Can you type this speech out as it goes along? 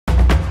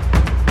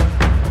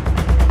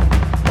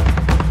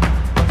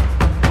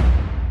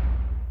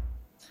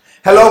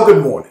Hello,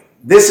 good morning.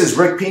 This is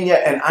Rick Pina,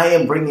 and I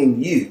am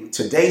bringing you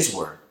today's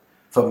word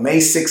for May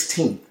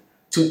 16th,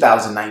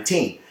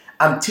 2019.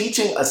 I'm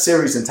teaching a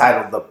series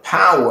entitled The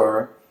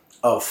Power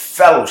of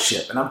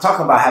Fellowship, and I'm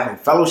talking about having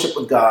fellowship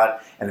with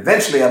God, and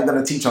eventually I'm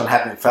going to teach on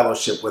having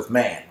fellowship with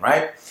man,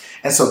 right?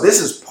 And so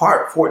this is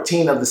part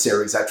 14 of the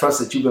series. I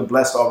trust that you've been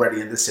blessed already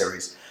in this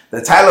series.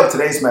 The title of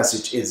today's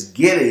message is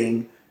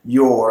Getting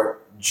Your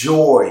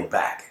Joy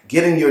Back.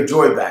 Getting Your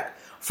Joy Back.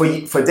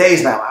 For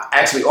days now,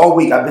 actually all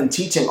week, I've been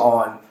teaching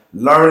on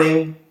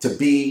learning to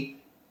be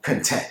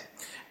content.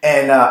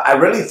 And I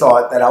really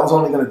thought that I was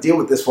only going to deal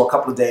with this for a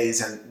couple of days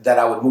and that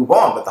I would move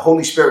on. But the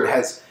Holy Spirit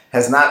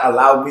has not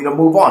allowed me to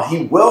move on.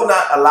 He will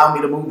not allow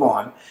me to move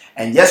on.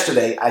 And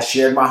yesterday, I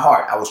shared my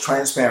heart. I was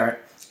transparent.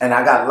 And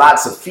I got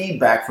lots of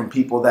feedback from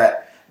people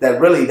that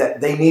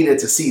they needed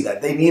to see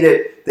that. They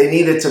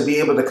needed to be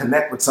able to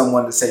connect with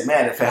someone to say,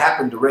 man, if it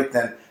happened to Rick,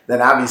 then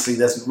obviously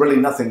there's really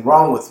nothing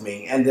wrong with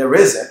me. And there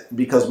isn't,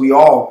 because we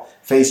all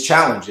face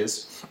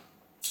challenges.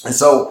 And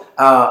so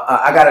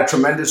I got a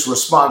tremendous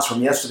response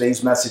from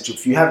yesterday's message.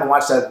 If you haven't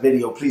watched that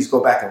video, please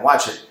go back and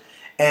watch it.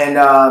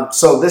 And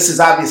so this is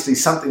obviously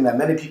something that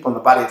many people in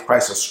the body of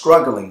Christ are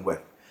struggling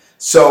with.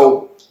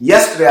 So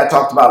yesterday I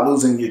talked about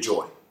losing your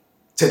joy.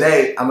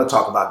 Today I'm going to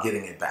talk about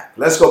getting it back.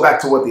 Let's go back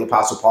to what the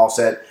Apostle Paul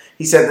said.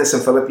 He said this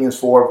in Philippians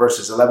 4,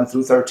 verses 11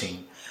 through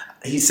 13.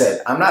 He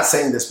said, I'm not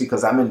saying this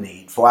because I'm in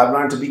need, for I've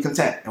learned to be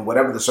content in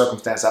whatever the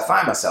circumstance I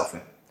find myself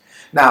in.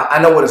 Now,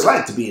 I know what it's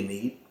like to be in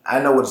need.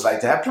 I know what it's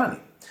like to have plenty.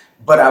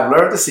 But I've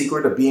learned the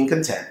secret of being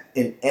content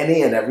in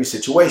any and every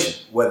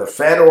situation, whether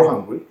fed or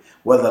hungry,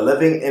 whether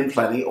living in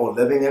plenty or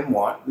living in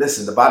want.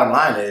 Listen, the bottom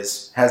line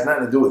has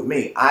nothing to do with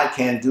me. I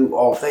can do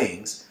all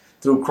things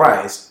through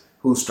Christ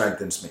who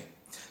strengthens me.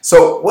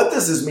 So what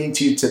does this mean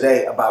to you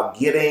today about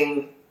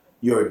getting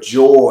your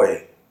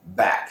joy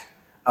back?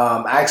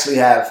 I actually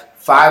have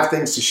 5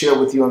 things to share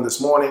with you on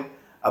this morning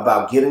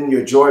about getting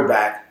your joy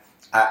back.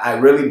 I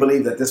really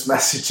believe that this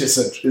message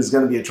is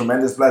going to be a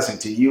tremendous blessing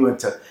to you and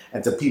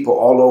to people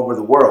all over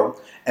the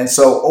world. And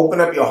so open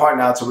up your heart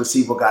now to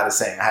receive what God is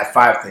saying. I have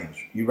 5 things.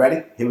 You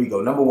ready? Here we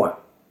go. Number 1,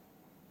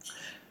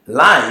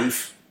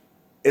 life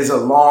is a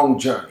long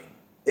journey.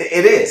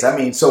 It is. I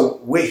mean, so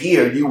we're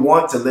here. You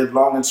want to live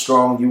long and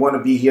strong. You want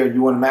to be here.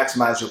 You want to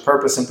maximize your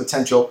purpose and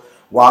potential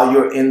while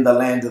you're in the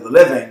land of the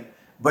living.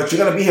 But you're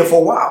going to be here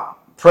for a while,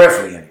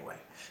 prayerfully anyway.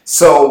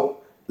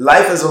 So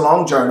life is a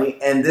long journey,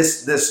 and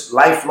this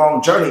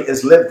lifelong journey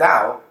is lived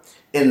out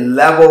in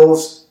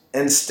levels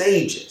and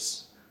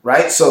stages,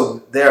 right?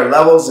 So there are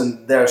levels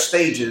and there are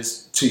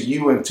stages to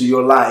you and to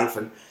your life,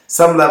 and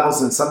some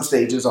levels and some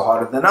stages are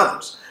harder than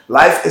others.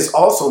 Life is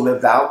also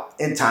lived out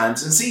in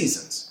times and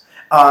seasons,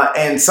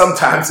 and some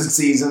times and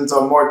seasons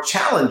are more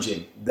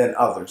challenging than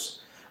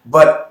others.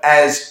 But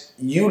as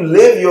you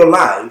live your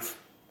life,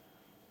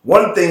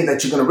 one thing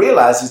that you're going to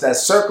realize is that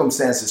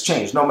circumstances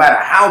change. No matter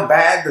how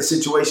bad the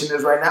situation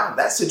is right now,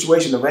 that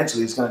situation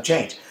eventually is going to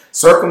change.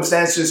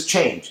 Circumstances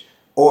change.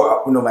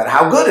 Or no matter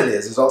how good it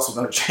is, it's also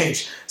going to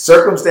change.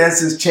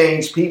 Circumstances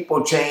change,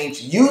 people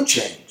change, you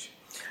change.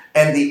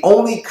 And the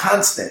only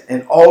constant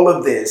in all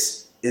of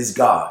this is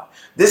God.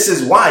 This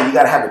is why you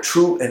got to have a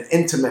true and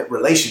intimate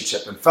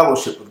relationship and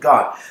fellowship with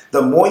God.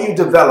 The more you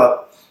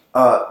develop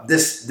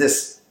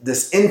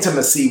this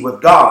intimacy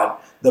with God,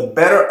 the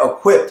better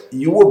equipped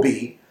you will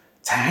be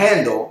to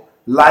handle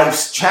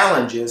life's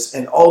challenges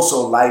and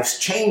also life's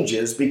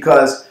changes,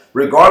 because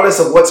regardless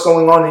of what's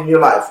going on in your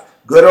life,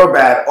 good or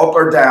bad, up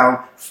or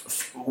down,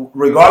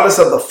 regardless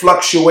of the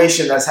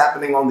fluctuation that's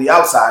happening on the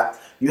outside,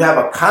 you have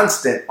a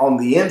constant on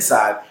the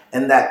inside,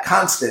 and that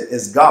constant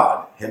is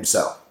God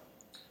himself.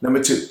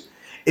 Number 2,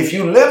 if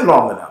you live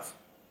long enough,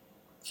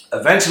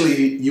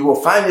 eventually you will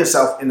find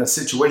yourself in a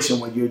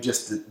situation where you're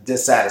just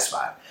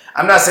dissatisfied.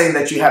 I'm not saying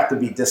that you have to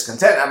be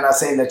discontent. I'm not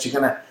saying that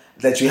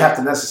you have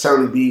to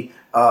necessarily be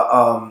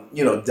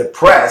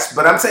depressed.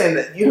 But I'm saying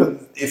that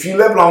if you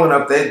live long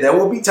enough, there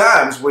will be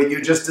times where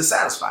you're just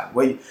dissatisfied,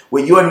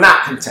 where you are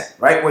not content,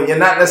 right? Where you're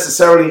not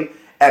necessarily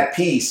at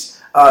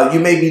peace. You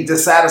may be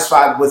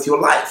dissatisfied with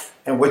your life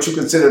and what you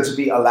consider to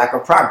be a lack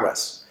of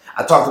progress.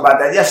 I talked about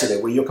that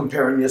yesterday, where you're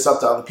comparing yourself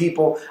to other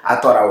people. I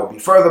thought I would be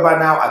further by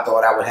now. I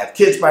thought I would have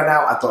kids by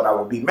now. I thought I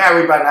would be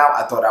married by now.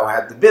 I thought I would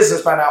have the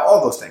business by now,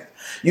 all those things.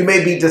 You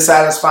may be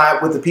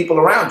dissatisfied with the people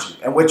around you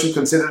and what you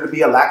consider to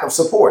be a lack of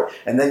support.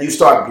 And then you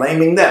start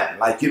blaming them.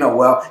 Like,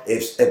 well,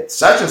 if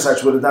such and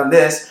such would have done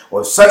this,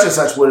 or if such and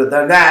such would have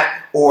done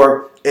that,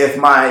 or if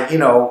my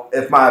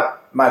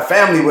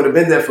family would have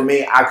been there for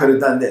me, I could have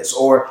done this.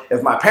 Or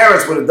if my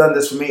parents would have done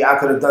this for me, I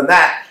could have done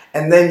that.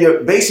 And then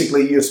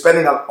you're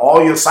spending up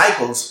all your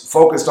cycles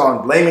focused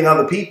on blaming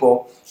other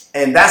people,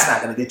 and that's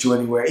not going to get you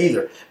anywhere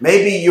either.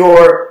 Maybe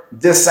you're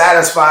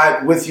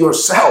dissatisfied with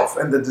yourself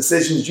and the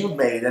decisions you've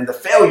made and the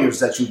failures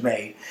that you've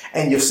made,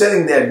 and you're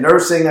sitting there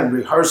nursing and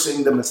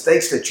rehearsing the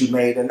mistakes that you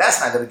made, and that's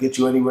not going to get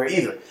you anywhere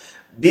either.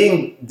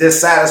 Being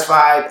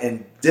dissatisfied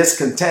and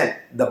discontent,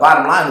 the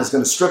bottom line is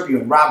going to strip you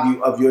and rob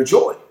you of your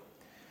joy.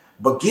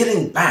 But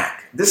getting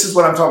back, this is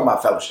what I'm talking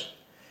about, fellowship.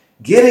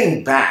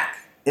 Getting back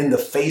in the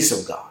face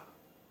of God.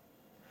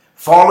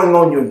 falling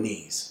on your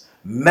knees,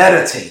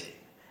 meditating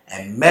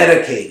and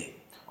medicating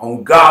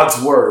on God's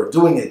word,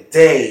 doing it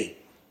day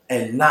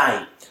and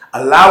night,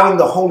 allowing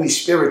the Holy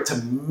Spirit to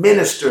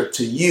minister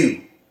to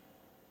you.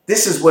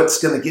 This is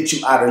what's going to get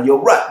you out of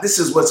your rut. This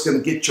is what's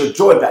going to get your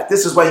joy back.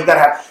 This is why you got to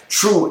have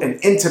true and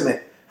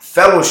intimate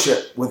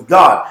fellowship with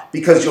God,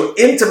 because your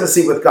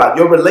intimacy with God,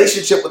 your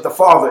relationship with the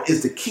Father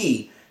is the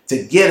key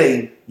to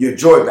getting your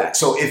joy back.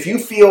 So if you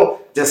feel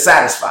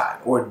dissatisfied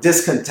or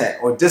discontent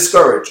or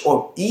discouraged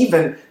or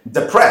even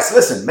depressed,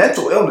 listen,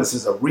 mental illness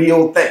is a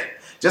real thing.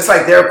 Just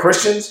like there are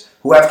Christians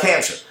who have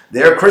cancer.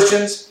 There are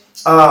Christians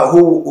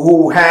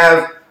who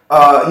have,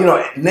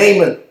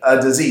 name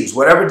a disease,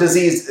 whatever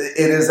disease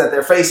it is that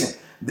they're facing.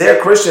 There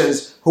are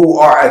Christians who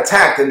are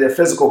attacked in their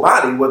physical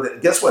body. Well,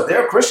 guess what?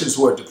 There are Christians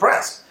who are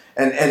depressed.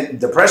 And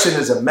depression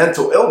is a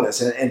mental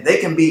illness, and they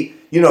can be,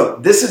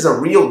 this is a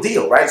real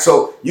deal, right?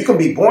 So you can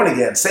be born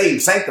again,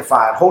 saved,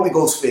 sanctified, Holy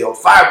Ghost filled,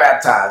 fire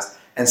baptized,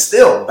 and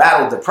still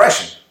battle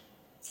depression.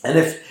 And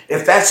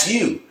if that's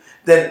you,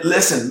 then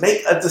listen,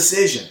 make a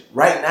decision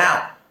right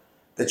now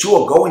that you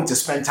are going to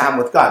spend time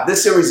with God.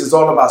 This series is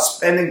all about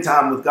spending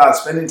time with God,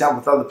 spending time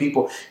with other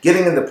people,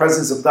 getting in the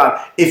presence of God.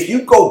 If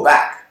you go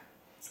back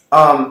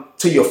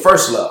to your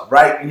first love,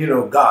 right?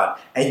 God,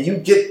 and you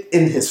get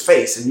in his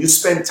face and you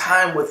spend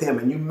time with him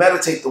and you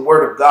meditate the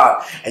word of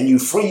God and you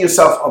free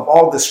yourself of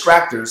all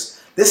distractors.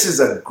 This is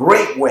a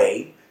great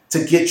way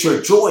to get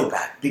your joy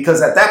back,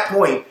 because at that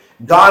point,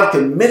 God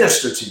can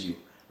minister to you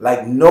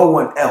like no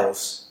one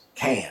else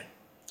can.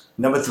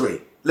 Number 3,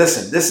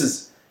 listen, this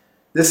is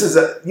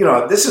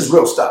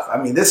real stuff.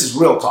 I mean, this is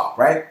real talk,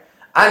 right?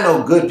 I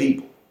know good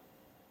people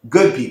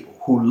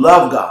who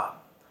love God,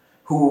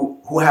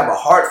 who have a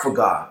heart for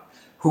God,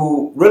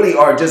 who really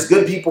are just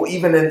good people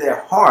even in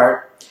their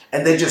heart,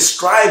 and they're just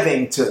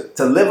striving to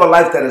live a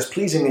life that is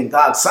pleasing in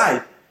God's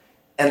sight,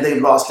 and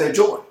they've lost their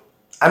joy.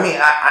 I mean,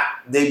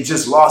 they've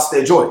just lost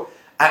their joy.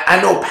 I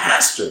know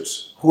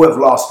pastors who have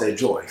lost their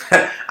joy.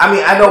 I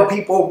mean, I know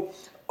people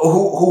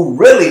who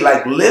really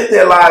live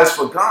their lives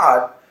for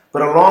God,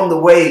 but along the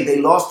way,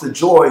 they lost the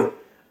joy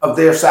of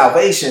their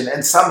salvation,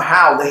 and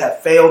somehow they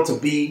have failed to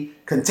be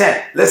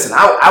content. Listen,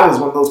 I was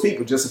one of those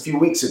people just a few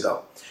weeks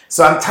ago.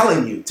 So I'm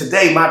telling you,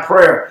 today my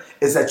prayer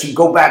is that you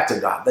go back to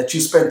God, that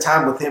you spend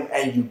time with him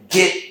and you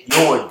get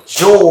your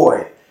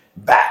joy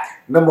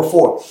back. Number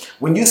 4,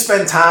 when you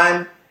spend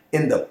time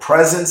in the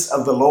presence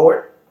of the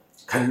Lord,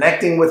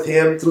 connecting with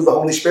him through the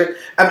Holy Spirit.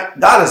 I mean,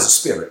 God is a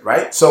spirit,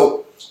 right?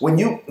 So when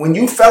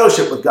you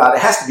fellowship with God,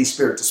 it has to be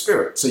spirit to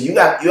spirit. So you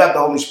have the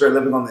Holy Spirit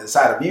living on the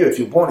inside of you if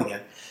you're born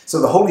again. So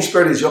the Holy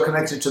Spirit is your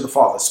connection to the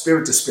Father,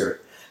 spirit to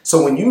spirit.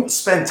 So when you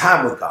spend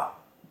time with God,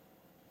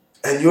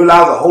 and you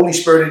allow the Holy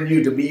Spirit in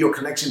you to be your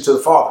connection to the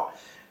Father,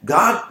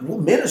 God will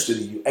minister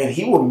to you, and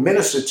he will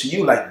minister to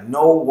you like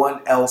no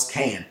one else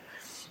can.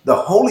 The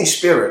Holy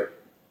Spirit,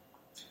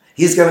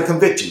 he's going to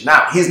convict you.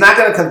 Now, he's not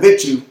going to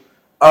convict you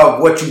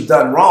of what you've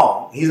done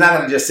wrong. He's not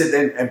going to just sit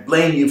there and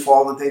blame you for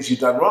all the things you've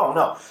done wrong.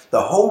 No,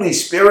 the Holy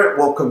Spirit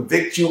will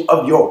convict you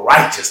of your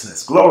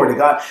righteousness. Glory to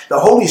God. The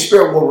Holy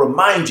Spirit will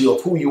remind you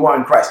of who you are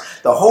in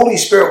Christ. The Holy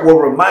Spirit will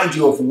remind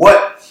you of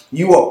what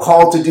you are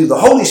called to do. The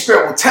Holy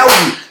Spirit will tell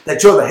you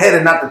that you're the head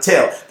and not the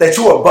tail, that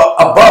you are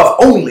above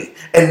only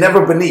and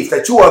never beneath,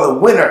 that you are the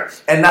winner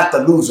and not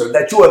the loser,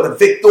 that you are the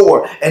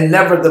victor and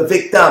never the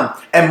victim.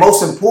 And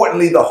most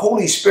importantly, the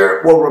Holy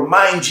Spirit will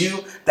remind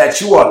you that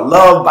you are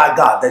loved by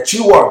God, that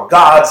you are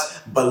God's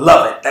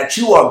beloved, that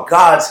you are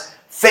God's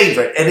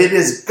favorite. And it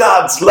is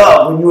God's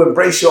love when you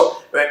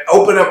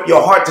open up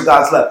your heart to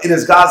God's love. It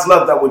is God's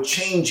love that will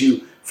change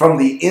you from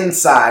the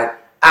inside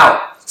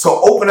out. So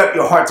open up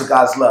your heart to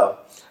God's love,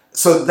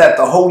 so that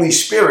the Holy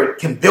Spirit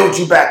can build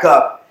you back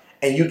up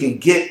and you can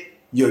get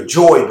your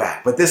joy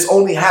back. But this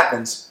only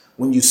happens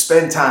when you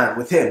spend time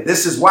with him.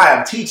 This is why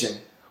I'm teaching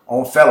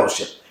on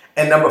fellowship.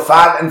 And number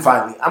 5, and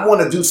finally, I'm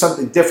going to do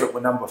something different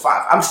with number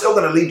 5. I'm still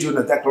going to lead you in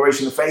a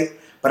declaration of faith,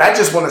 but I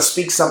just want to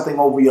speak something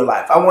over your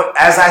life.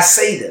 As I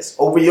say this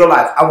over your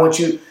life, I want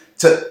your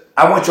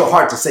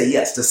heart to say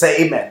yes, to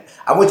say amen.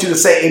 I want you to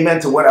say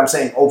amen to what I'm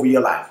saying over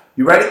your life.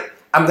 You ready?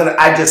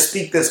 I just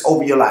speak this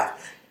over your life.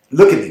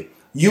 Look at me.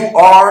 You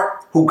are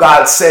who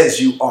God says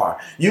you are.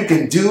 You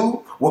can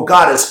do what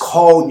God has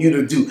called you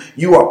to do.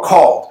 You are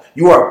called.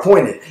 You are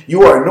appointed.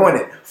 You are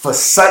anointed for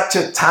such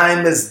a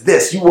time as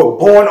this. You were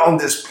born on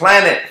this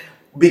planet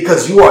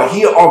because you are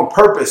here on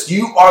purpose.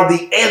 You are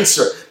the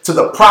answer to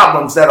the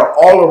problems that are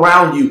all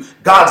around you.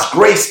 God's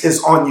grace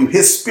is on you.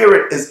 His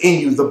spirit is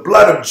in you. The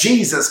blood of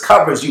Jesus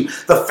covers you.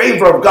 The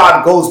favor of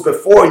God goes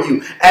before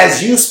you.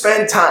 As you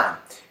spend time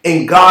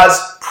in God's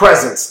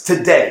presence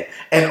today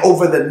and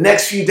over the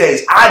next few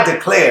days, I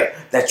declare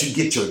that you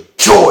get your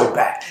joy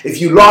back.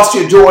 If you lost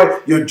your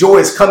joy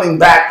is coming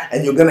back,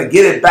 and you're going to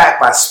get it back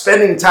by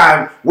spending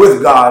time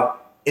with God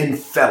in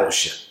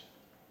fellowship.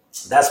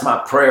 That's my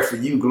prayer for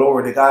you.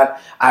 Glory to God.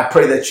 I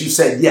pray that you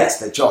said yes,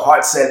 that your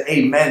heart said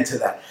amen to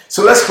that.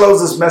 So let's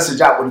close this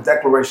message out with a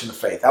declaration of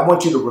faith. I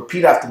want you to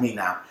repeat after me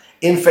now,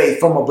 in faith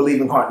from a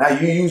believing heart. Now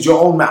you use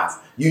your own mouth.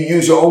 You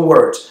use your own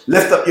words.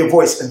 Lift up your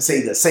voice and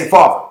say this. Say,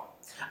 Father,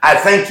 I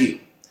thank you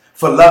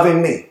for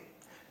loving me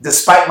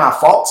despite my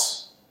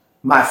faults,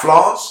 my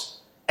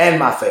flaws, and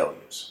my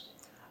failures.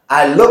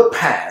 I look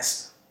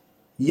past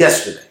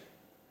yesterday.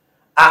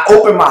 I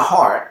open my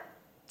heart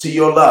to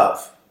your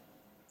love.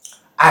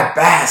 I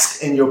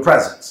bask in your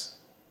presence.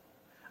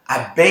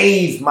 I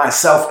bathe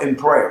myself in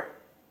prayer.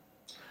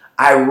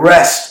 I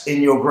rest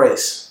in your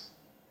grace.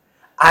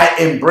 I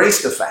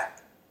embrace the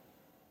fact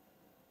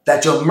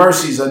that your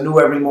mercies are new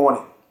every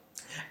morning.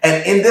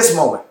 And in this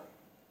moment,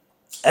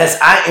 as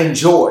I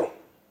enjoy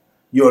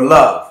your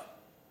love,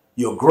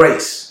 your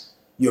grace,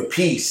 your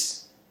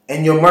peace,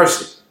 and your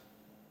mercy,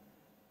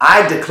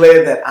 I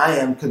declare that I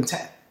am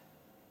content.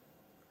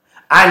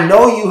 I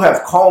know you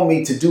have called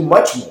me to do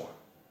much more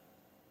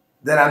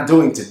than I'm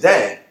doing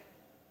today.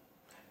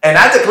 And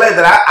I declare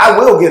that I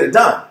will get it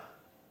done.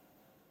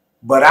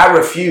 But I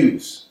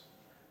refuse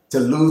to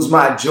lose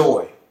my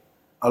joy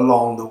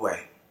along the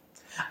way.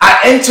 I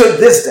enter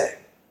this day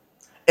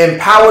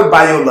empowered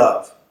by your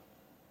love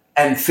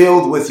and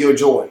filled with your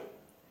joy.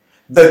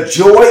 The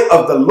joy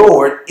of the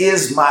Lord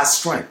is my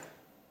strength.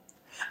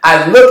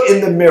 I look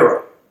in the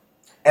mirror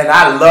and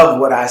I love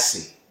what I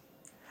see.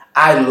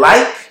 I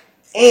like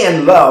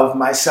and love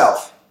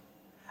myself.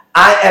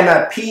 I am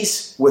at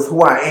peace with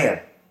who I am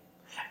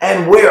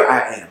and where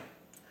I am.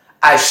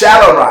 I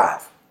shall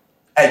arrive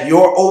at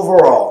your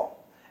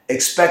overall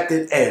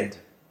expected end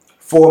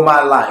for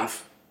my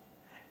life,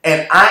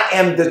 and I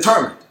am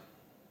determined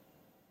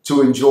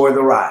to enjoy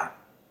the ride.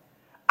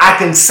 I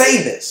can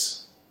say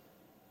this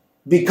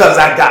because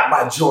I got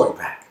my joy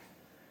back.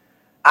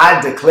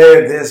 I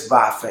declare this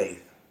by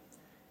faith.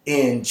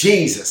 In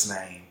Jesus'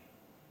 name,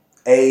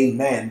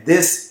 amen.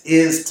 This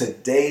is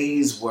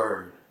today's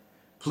word.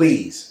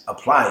 Please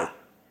apply it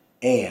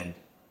and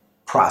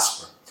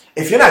prosper.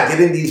 If you're not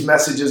getting these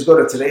messages, go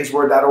to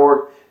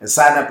todaysword.org and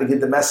sign up to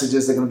get the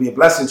messages. They're going to be a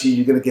blessing to you.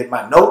 You're going to get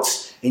my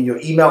notes in your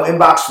email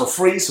inbox for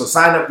free. So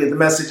sign up, get the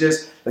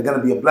messages. They're going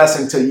to be a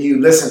blessing to you.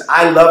 Listen,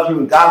 I love you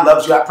and God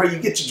loves you. I pray you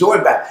get your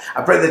joy back.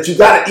 I pray that you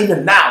got it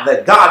even now,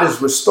 that God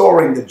is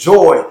restoring the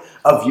joy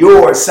of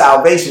your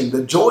salvation.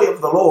 The joy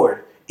of the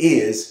Lord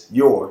is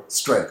your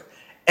strength.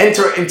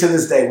 Enter into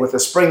this day with a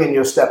spring in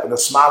your step and a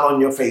smile on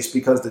your face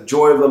because the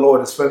joy of the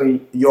Lord is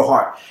filling your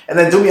heart. And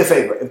then do me a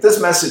favor. If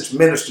this message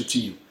ministered to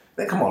you,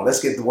 then come on,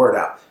 let's get the word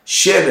out.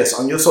 Share this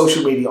on your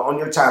social media, on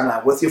your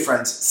timeline with your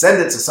friends.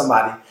 Send it to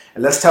somebody,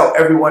 and let's tell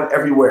everyone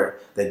everywhere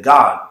that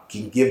God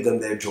can give them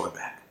their joy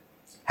back.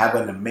 Have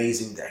an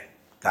amazing day.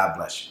 God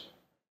bless you.